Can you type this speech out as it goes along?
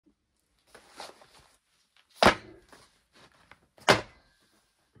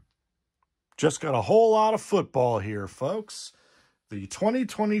Just got a whole lot of football here, folks. The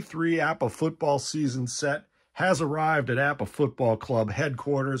 2023 APBA football season set has arrived at APBA Football Club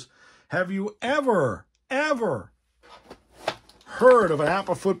headquarters. Have you ever heard of an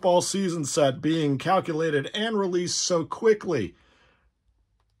APBA football season set being calculated and released so quickly?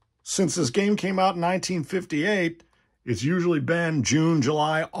 Since this game came out in 1958, it's usually been June,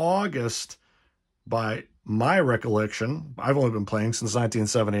 July, August. By my recollection, I've only been playing since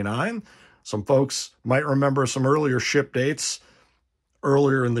 1979. Some folks might remember some earlier ship dates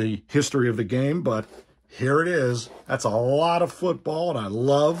earlier in the history of the game, but here it is. That's a lot of football, and I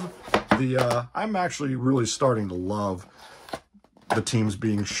love the, I'm actually really starting to love the teams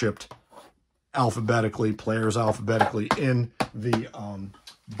being shipped alphabetically, players alphabetically in the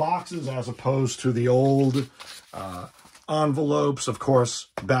boxes as opposed to the old envelopes. Of course,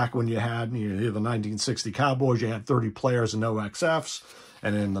 back when you had the 1960 Cowboys, you had 30 players and no XFs.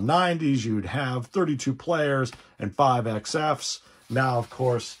 And in the 90s, you'd have 32 players and 5 XFs. Now, of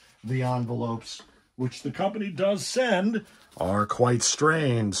course, the envelopes, which the company does send, are quite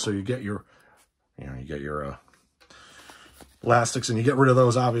strained. So you get your, you get your elastics, and you get rid of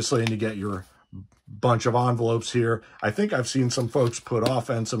those, obviously, and you get your bunch of envelopes here. I think I've seen some folks put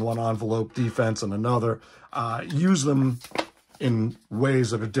offense in one envelope, defense in another. Use them in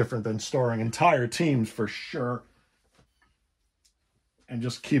ways that are different than storing entire teams for sure, and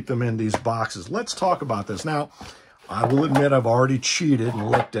just keep them in these boxes. Let's talk about this. Now, I will admit I've already cheated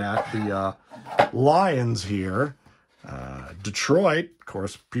and looked at the Lions here. Detroit, of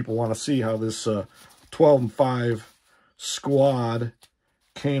course, people want to see how this 12-5 squad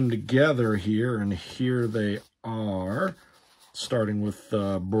came together here, and here they are, starting with,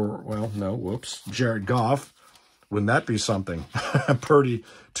 Jared Goff. Wouldn't that be something? Purdy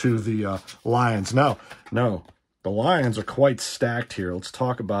to the Lions. No, the Lions are quite stacked here. Let's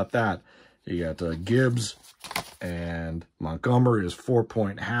talk about that. You got Gibbs and Montgomery as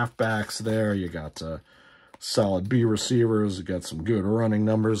 4-point halfbacks there. You got solid B receivers. You got some good running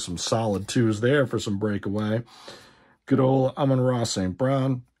numbers, some solid twos there for some breakaway. Good old Amon-Ra St.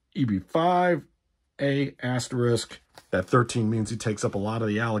 Brown, EB5, A asterisk. That 13 means he takes up a lot of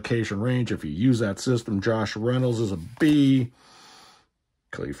the allocation range. If you use that system, Josh Reynolds is a B.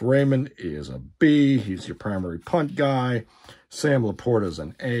 Khalif Raymond is a B. He's your primary punt guy. Sam Laporta is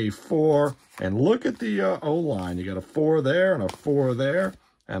an A4. And look at the O-line. You got a 4 there and a 4 there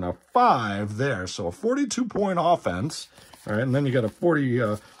and a 5 there. So a 42-point offense. All right, and then you got a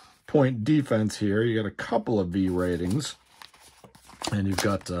 40-point defense here. You got a couple of V ratings. And you've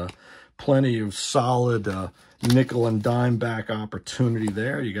got plenty of solid nickel and dime back opportunity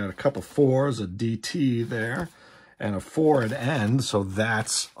there. You got a couple 4s, a DT there, and a 4 at end, so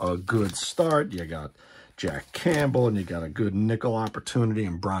that's a good start. You got Jack Campbell, and you got a good nickel opportunity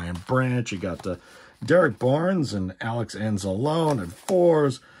in Brian Branch. You got Derek Barnes and Alex Anzalone at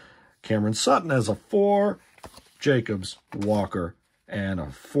 4s. Cameron Sutton as a 4. Jacobs, Walker, and a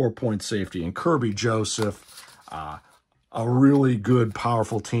 4-point safety. And Kirby Joseph, a really good,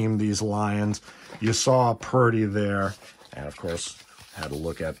 powerful team, these Lions. You saw Purdy there, and of course, had to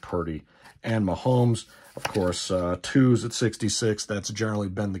look at Purdy and Mahomes. Of course, 2s at 66. That's generally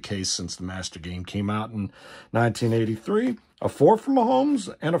been the case since the Master Game came out in 1983. A 4 for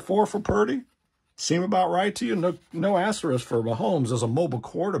Mahomes and a 4 for Purdy. Seem about right to you? No asterisk for Mahomes as a mobile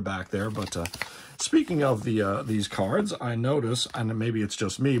quarterback there. But speaking of these cards, I notice, and maybe it's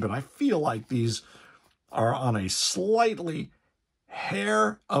just me, but I feel like these are on a slightly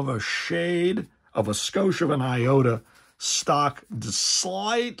hair of a shade of a skosh of an iota stock, just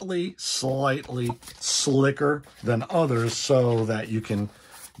slightly slicker than others, so that you can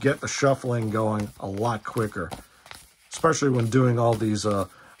get the shuffling going a lot quicker, especially when doing all these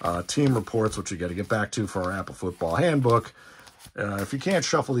team reports, which you got to get back to for our APBA Football Handbook. If you can't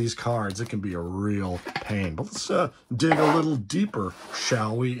shuffle these cards, it can be a real pain. But let's dig a little deeper,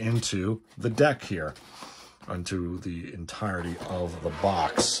 shall we, into the deck here, into the entirety of the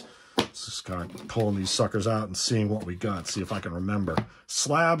box. Just kind of pulling these suckers out and seeing what we got, see if I can remember.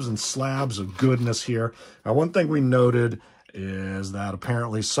 Slabs and slabs of goodness here. Now, one thing we noted is that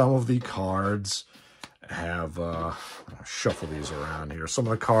apparently some of the cards have, shuffle these around here. Some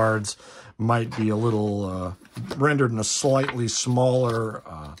of the cards might be a little rendered in a slightly smaller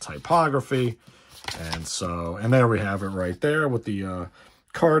typography. And there we have it right there with the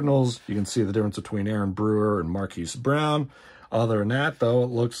Cardinals. You can see the difference between Aaron Brewer and Marquise Brown. Other than that, though,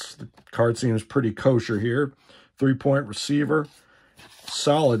 the card seems pretty kosher here. 3-point receiver,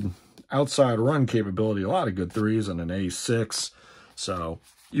 solid outside run capability, a lot of good 3s, and an A6. So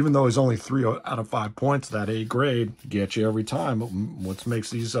even though he's only 3 out of 5 points, that A grade gets you every time. What makes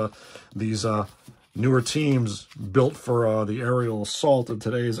these newer teams built for the aerial assault of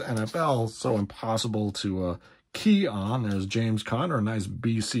today's NFL so impossible to key on. There's James Conner, a nice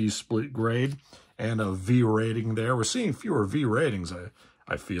BC split grade and a V rating there. We're seeing fewer V ratings,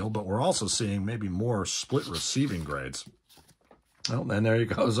 I feel, but we're also seeing maybe more split receiving grades. Well, and there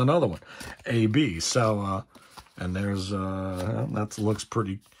goes another one, AB. So, and there's, that looks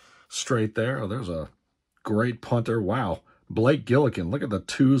pretty straight there. Oh, there's a great punter. Wow. Blake Gillikin. Look at the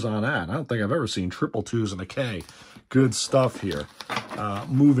 2s on that. I don't think I've ever seen triple 2s and a K. Good stuff here.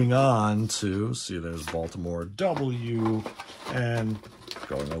 Moving on to, see, there's Baltimore W. And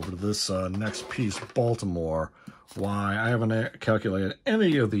going over to this next piece, Baltimore. Why, I haven't calculated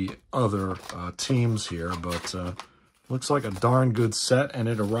any of the other teams here, but looks like a darn good set, and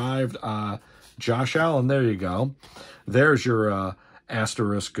it arrived. Josh Allen, there you go. There's your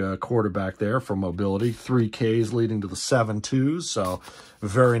asterisk quarterback there for mobility. 3 Ks leading to the 7 2s, so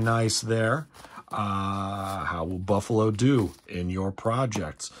very nice there. How will Buffalo do in your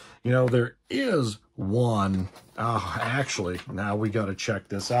projects? You know, there is one. Actually, now we got to check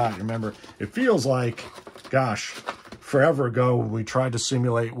this out. Remember, it feels like, gosh, forever ago we tried to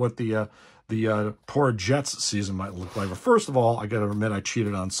simulate what the poor Jets season might look like. But first of all, I got to admit I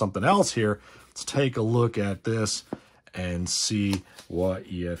cheated on something else here. Let's take a look at this and see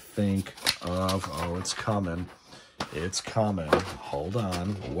what you think of. Oh, it's coming. It's coming. Hold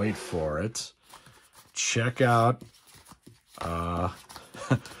on. Wait for it. Check out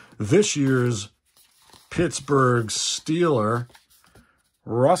this year's Pittsburgh Steeler,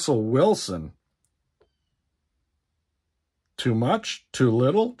 Russell Wilson. Too much? Too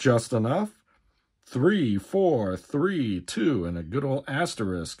little? Just enough? 3, 4, 3, 2, and a good old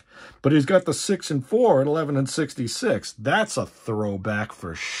asterisk. But he's got the 6 and 4 at 11 and 66. That's a throwback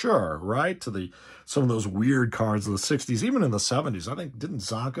for sure, right? To some of those weird cards of the 60s, even in the 70s. I think, didn't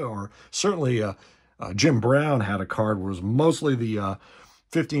Zonka or certainly Jim Brown had a card where it was mostly the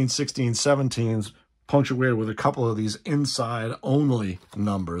 15, 16, 17s punctuated with a couple of these inside-only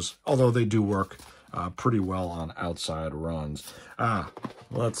numbers, although they do work pretty well on outside runs.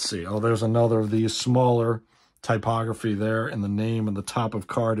 Let's see. Oh, there's another of these smaller typography there in the name and the top of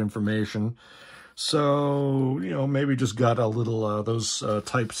card information. So, you know, maybe just got a little, those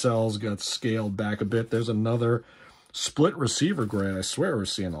type cells got scaled back a bit. There's another split receiver grade. I swear we're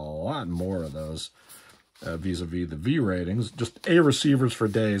seeing a lot more of those vis-a-vis the V ratings. Just A receivers for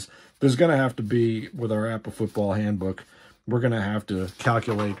days. There's going to have to be, with our APBA Football Handbook, we're going to have to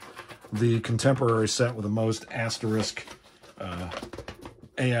calculate the contemporary set with the most asterisk,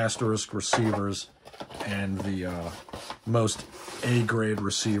 A asterisk receivers and the most A-grade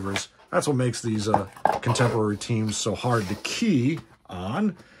receivers. That's what makes these contemporary teams so hard to key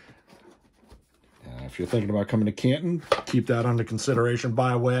on. If you're thinking about coming to Canton, keep that under consideration.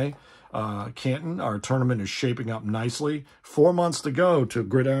 By the way, Canton, our tournament is shaping up nicely. 4 months to go to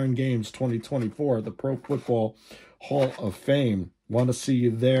Gridiron Games 2024 at the Pro Football Hall of Fame. Want to see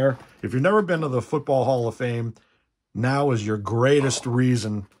you there. If you've never been to the Football Hall of Fame, now is your greatest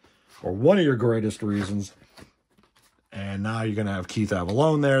reason, or one of your greatest reasons. And now you're going to have Keith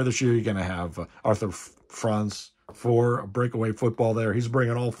Avalone there this year. You're going to have Arthur Franz for Breakaway Football there. He's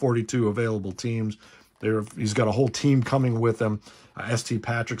bringing all 42 available teams. He's got a whole team coming with him. St.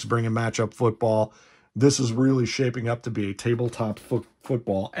 Patrick's bringing matchup football. This is really shaping up to be a tabletop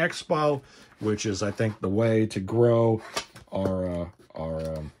football expo, which is, I think, the way to grow our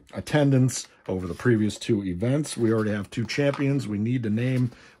attendance over the previous 2 events. We already have 2 champions. We need to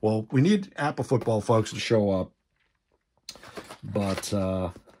name, well, we need APBA football folks to show up. But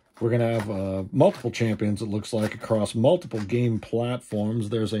we're going to have multiple champions, it looks like, across multiple game platforms.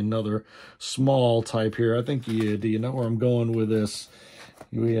 There's another small type here. I think do you know where I'm going with this?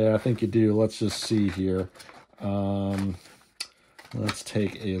 Yeah, I think you do. Let's just see here. Let's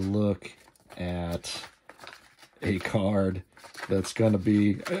take a look at a card that's going to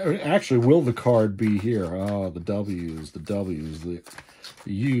be, actually, will the card be here? Oh, the W's, the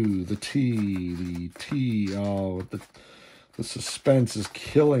U, the T, oh, the suspense is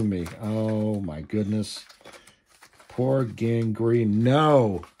killing me. Oh, my goodness. Poor Gangrene.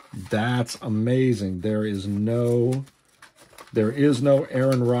 No, that's amazing. There is no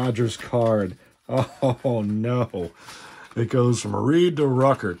Aaron Rodgers card. Oh, no. It goes from Reed to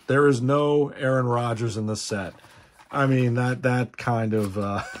Ruckert. There is no Aaron Rodgers in the set. I mean, that kind of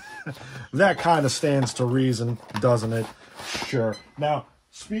that kind of stands to reason, doesn't it? Sure. Now,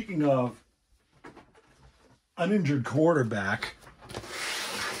 speaking of uninjured quarterback,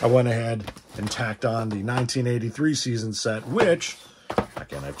 I went ahead and tacked on the 1983 season set, which I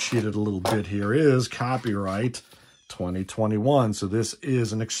Again, I've cheated a little bit here. Is copyright 2021. So this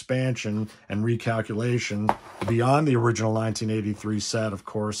is an expansion and recalculation beyond the original 1983 set. Of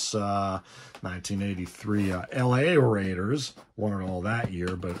course, 1983 LA Raiders won it all that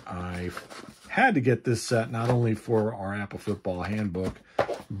year, but I had to get this set not only for our APBA Football Handbook,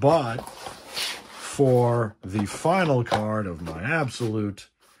 but for the final card of my absolute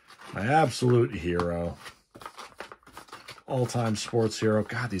hero, all-time sports hero.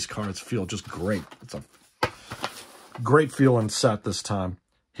 God, these cards feel just great. It's a great feeling set this time.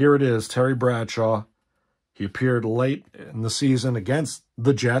 Here it is, Terry Bradshaw. He appeared late in the season against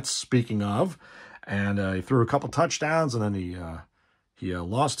the Jets, speaking of, and he threw a couple touchdowns, and then he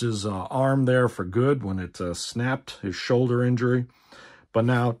lost his arm there for good when it snapped, his shoulder injury. But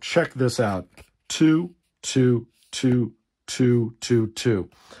now check this out. 2, 2, 2, 2, 2, 2,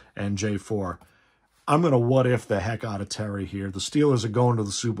 and J4. I'm going to what-if the heck out of Terry here. The Steelers are going to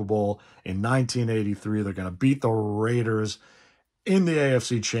the Super Bowl in 1983. They're going to beat the Raiders in the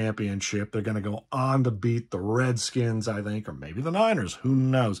AFC Championship. They're going to go on to beat the Redskins, I think, or maybe the Niners. Who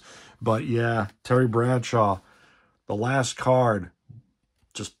knows? But, yeah, Terry Bradshaw, the last card,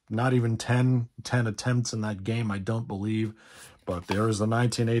 just not even 10 attempts in that game, I don't believe. But there is the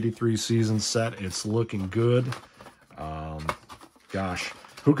 1983 season set. It's looking good. Gosh,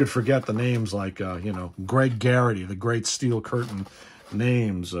 who could forget the names like, Greg Garrity, the great Steel Curtain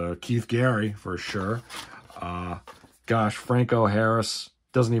names. Keith Gary, for sure. Gosh, Franco Harris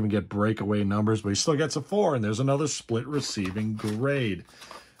doesn't even get breakaway numbers, but he still gets a 4, and there's another split receiving grade.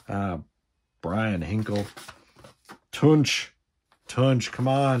 Brian Hinkle. Tunch, come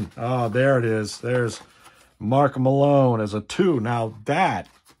on. Oh, there it is. There's Mark Malone as a 2. Now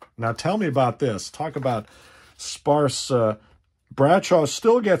tell me about this. Talk about sparse. Bradshaw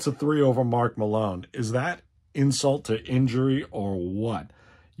still gets a 3 over Mark Malone. Is that insult to injury or what?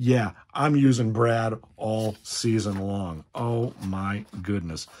 Yeah, I'm using Brad all season long. Oh, my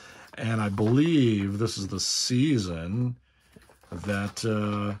goodness. And I believe this is the season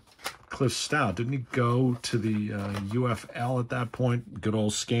that Cliff Stout, didn't he go to the UFL at that point? Good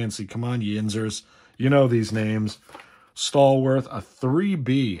old Scansey. Come on, you Yinzers. You know these names. Stallworth, a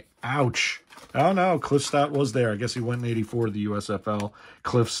 3B. Ouch. Oh, no, Cliff Stout was there. I guess he went in 84 to the USFL.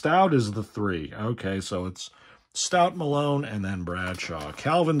 Cliff Stout is the 3. Okay, so it's Stout, Malone, and then Bradshaw.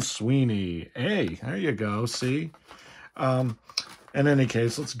 Calvin Sweeney. Hey, there you go. See? In any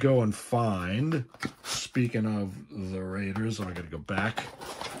case, let's go and find, speaking of the Raiders, I got to go back.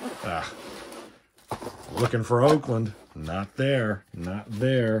 Looking for Oakland. Not there. Not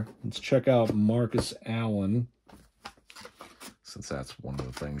there. Let's check out Marcus Allen, since that's one of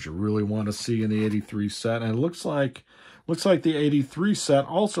the things you really want to see in the 83 set. And it looks like the 83 set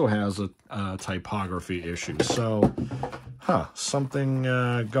also has a typography issue. So, something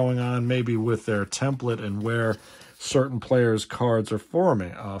going on maybe with their template and where certain players' cards are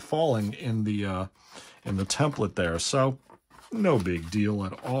falling in the template there. So, no big deal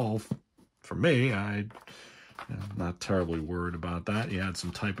at all for me. I'm not terribly worried about that. You had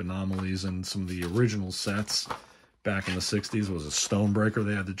some type anomalies in some of the original sets. Back in the 60s, was a Stonebreaker.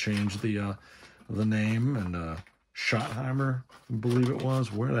 They had to change the name, and Schottheimer, I believe it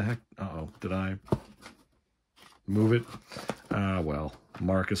was. Where the heck? Uh-oh, did I move it? Well,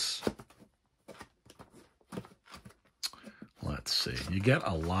 Marcus. Let's see. You get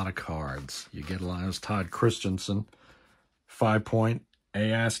a lot of cards. You get a lot. There's Todd Christensen, 5-point,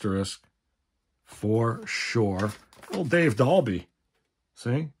 A*, for sure. Well, Dave Dalby.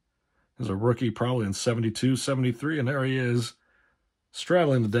 See? There's a rookie probably in 72, 73, and there he is,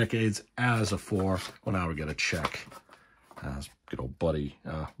 straddling the decades as a 4. Well, now we get a check. Good old buddy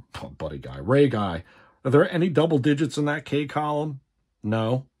guy, Ray guy. Are there any double digits in that K column?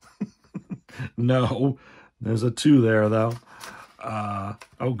 No. No. There's a 2 there, though.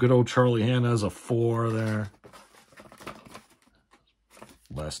 Good old Charlie Hanna has a 4 there.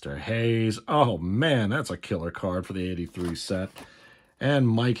 Lester Hayes. Oh, man, that's a killer card for the 83 set. And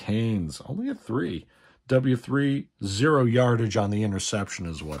Mike Haynes, only a 3. W3, 0 yardage on the interception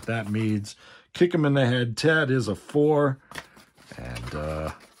is what that means. Kick him in the head. Ted is a 4.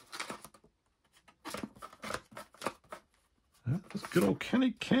 And good old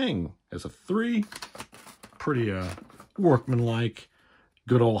Kenny King is a 3. Pretty workmanlike.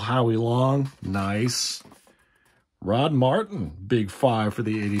 Good old Howie Long. Nice. Rod Martin, big 5 for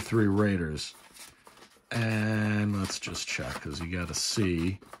the 83 Raiders. And let's just check, because you got to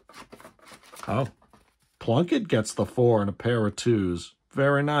see. Oh, Plunkett gets the 4 and a pair of 2s.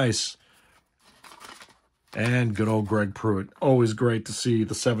 Very nice. And good old Greg Pruitt. Always great to see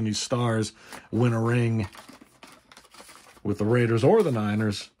the 70s Stars win a ring. with the Raiders or the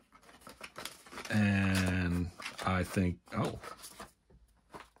Niners. And I think, oh,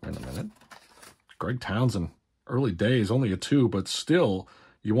 wait a minute. Greg Townsend, early days, only a 2, but still,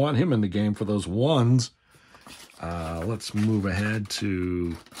 you want him in the game for those 1s. Let's move ahead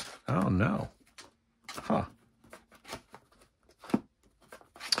to, oh no. Huh.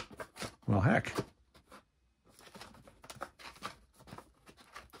 Well, heck.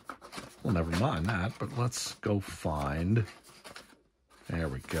 Well, never mind that, but let's go find. There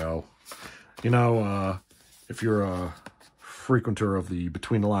we go. You know, if you're a frequenter of the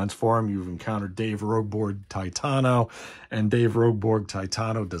Between the Lines forum, you've encountered Dave Rogueborg Titano, and Dave Rogueborg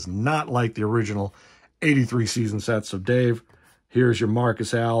Titano does not like the original 83 season set. So, Dave, here's your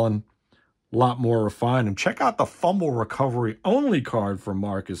Marcus Allen, a lot more refined. And check out the fumble recovery only card for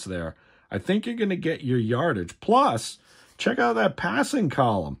Marcus there. I think you're going to get your yardage. Plus, check out that passing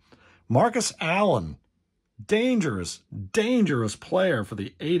column. Marcus Allen, dangerous, dangerous player for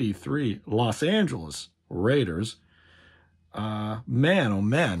the 83 Los Angeles Raiders. Man, oh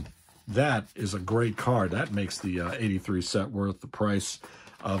man, that is a great card. That makes the 83 set worth the price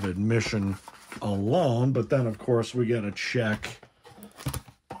of admission alone. But then, of course, we get a check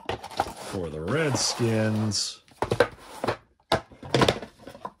for the Redskins.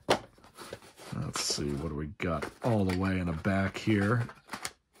 Let's see, what do we got all the way in the back here?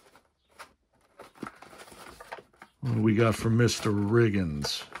 What do we got for Mr.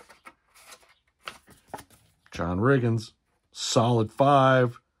 Riggins? John Riggins, solid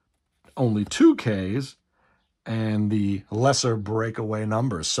 5, only 2 Ks, and the lesser breakaway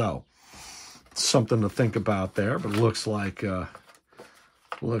numbers. So, something to think about there, but looks like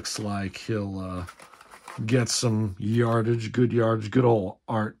he'll get some yardage, good old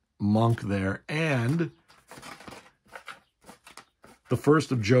Art Monk there. And the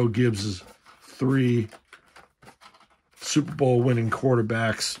first of Joe Gibbs's 3 Super Bowl winning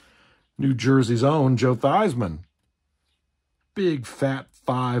quarterbacks, New Jersey's own Joe Theismann. Big fat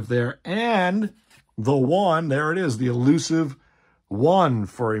 5 there. And the 1, there it is, the elusive 1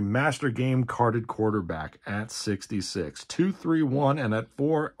 for a master game carded quarterback at 66. 2, 3, 1, and at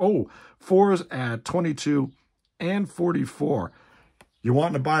 4. Oh, 4s at 22 and 44. You're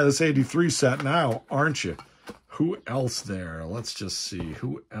wanting to buy this 83 set now, aren't you? Who else there? Let's just see.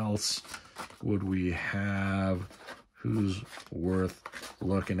 Who else would we have? Who's worth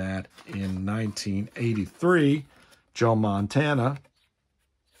looking at in 1983? Joe Montana.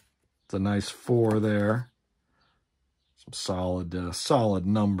 It's a nice 4 there. Some solid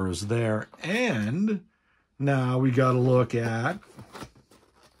numbers there. And now we got to look at,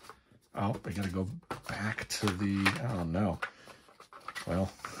 oh, we got to go back to the, oh no.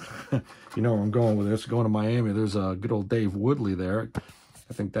 Well, you know where I'm going with this. Going to Miami, there's a good old Dave Woodley there.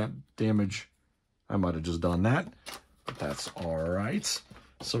 I think that damage, I might have just done that. But that's all right.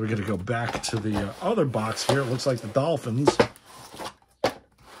 So we're going to go back to the other box here. It looks like the Dolphins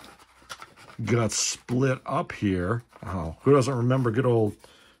got split up here. Oh, who doesn't remember good old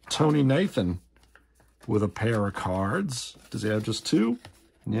Tony Nathan with a pair of cards? Does he have just 2?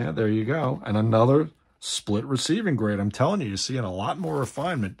 Yeah, there you go. And another split receiving grade. I'm telling you, you're seeing a lot more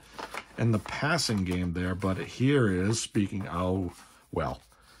refinement in the passing game there. But here is, speaking, oh, well,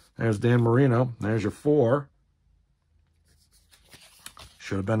 there's Dan Marino. There's your 4.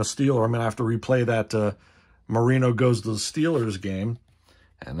 Should have been a Steeler. I'm going to have to replay that Marino goes to the Steelers game.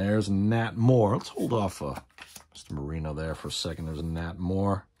 And there's Nat Moore. Let's hold off Mr. Marino there for a second. There's Nat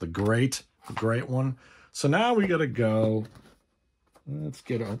Moore, the great one. So now we got to go. Let's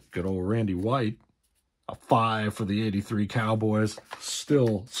get a good old Randy White. A 5 for the 83 Cowboys.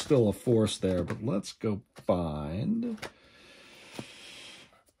 Still a force there. But let's go find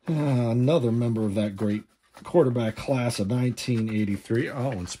another member of that great quarterback class of 1983.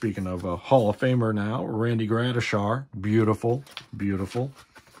 Oh, and speaking of a Hall of Famer now, Randy Gradishar. Beautiful, beautiful.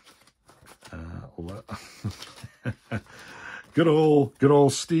 Good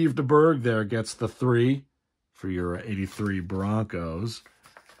old Steve DeBerg there gets the 3 for your 83 Broncos.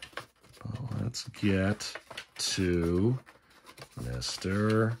 Let's get to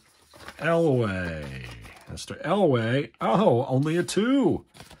Mr. Elway. Mr. Elway, oh, only a 2.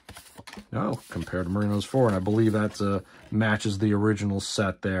 No, compared to Marino's 4, and I believe that matches the original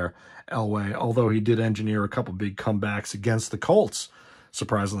set there. Elway, although he did engineer a couple big comebacks against the Colts.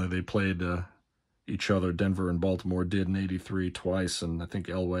 Surprisingly, they played each other. Denver and Baltimore did in 83 twice, and I think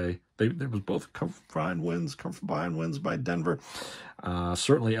Elway, there was both come from behind wins by Denver.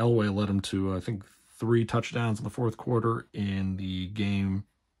 Certainly Elway led him to, I think, 3 touchdowns in the 4th quarter in the game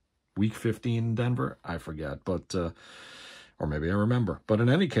week 15 in Denver. I forget, but, or maybe I remember. But in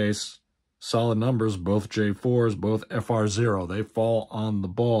any case, solid numbers, both J4s, both FR0. They fall on the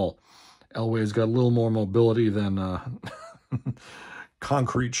ball. Elway's got a little more mobility than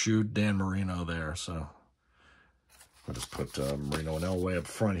concrete shoe Dan Marino there. So I'll just put Marino and Elway up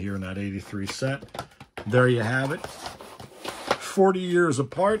front here in that 83 set. There you have it. 40 years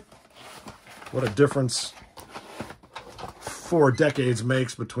apart. What a difference 4 decades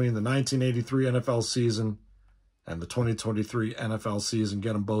makes between the 1983 NFL season and the 2023 NFL season.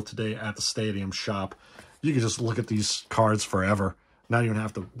 Get them both today at the Stadium Shop. You can just look at these cards forever. Not even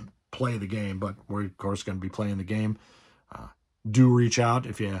have to play the game, but we're, of course, going to be playing the game. Do reach out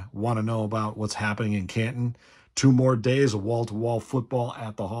if you want to know about what's happening in Canton. 2 more days of wall-to-wall football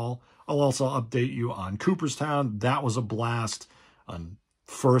at the Hall. I'll also update you on Cooperstown. That was a blast. On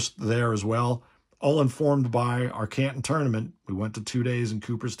first there as well. All informed by our Canton tournament. We went to 2 days in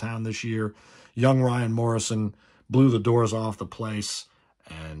Cooperstown this year. Young Ryan Morrison blew the doors off the place.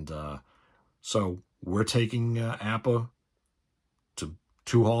 And so we're taking APBA to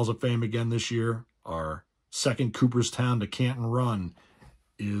 2 Halls of Fame again this year. Our second Cooperstown to Canton run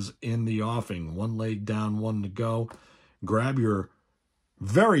is in the offing. 1 leg down, 1 to go. Grab your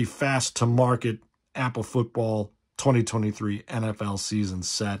very fast-to-market APBA Football 2023 NFL season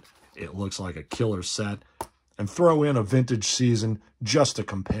set. It looks like a killer set. And throw in a vintage season just to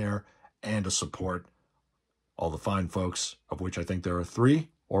compare and to support all the fine folks, of which I think there are 3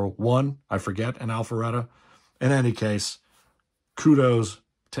 or 1, I forget, in Alpharetta. In any case, kudos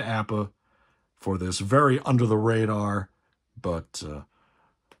to APBA for this very under-the-radar but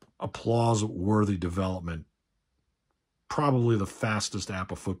applause-worthy development. Probably the fastest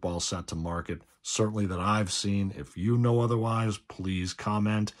APBA football set to market, certainly that I've seen. If you know otherwise, please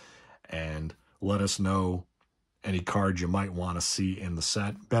comment and let us know any cards you might want to see in the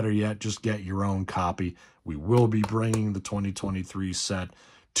set. Better yet, just get your own copy. We will be bringing the 2023 set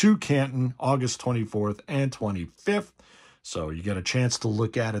to Canton August 24th and 25th. So you get a chance to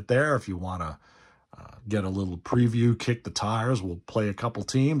look at it there if you want to get a little preview, kick the tires. We'll play a couple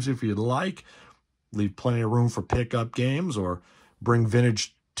teams if you'd like. Leave plenty of room for pickup games or bring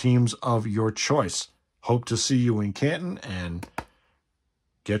vintage teams of your choice. Hope to see you in Canton and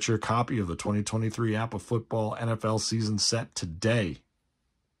get your copy of the 2023 APBA Football NFL season set today.